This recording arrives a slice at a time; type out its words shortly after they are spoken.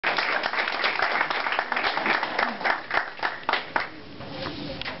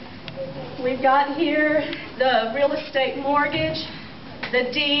we've got here the real estate mortgage, the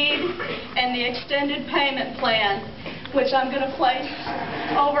deed, and the extended payment plan, which I'm going to place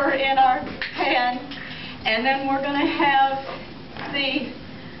over in our pen, and then we're going to have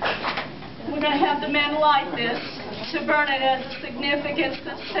the men light this to burn it as a significance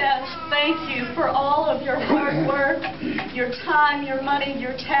that says thank you for all of your hard work, your time, your money,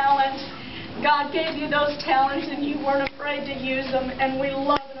 your talent. God gave you those talents and you weren't afraid to use them, and we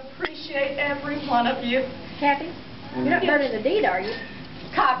love and appreciate every one of you. Kathy, you're not burning the deed, are you?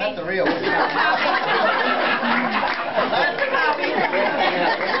 Copy. Not the real one. That's a copy.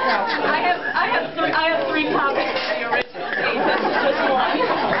 I have three copies of the original deed. This is just one.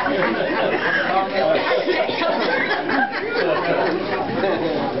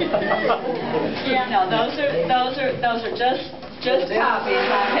 Yeah, no, those are just copies.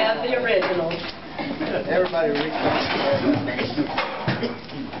 I have the originals. Everybody read.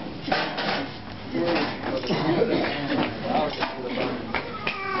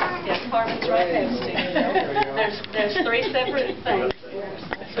 Yes, Carmen's right next to you. There's three separate things.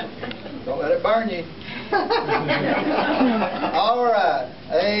 Don't let it burn you. All right.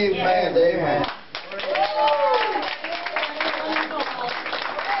 Amen. Amen.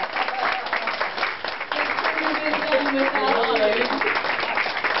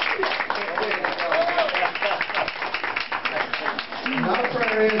 My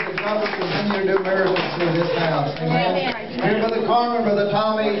prayer is that God will continue to do miracles through this house. Amen. And Brother Carmen, Brother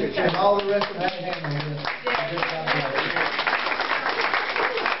Tommy, and all the rest of that family.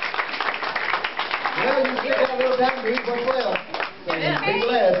 Well, you still got a little time to eat what's left. So be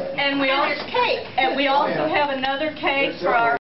blessed. And we also have another cake for our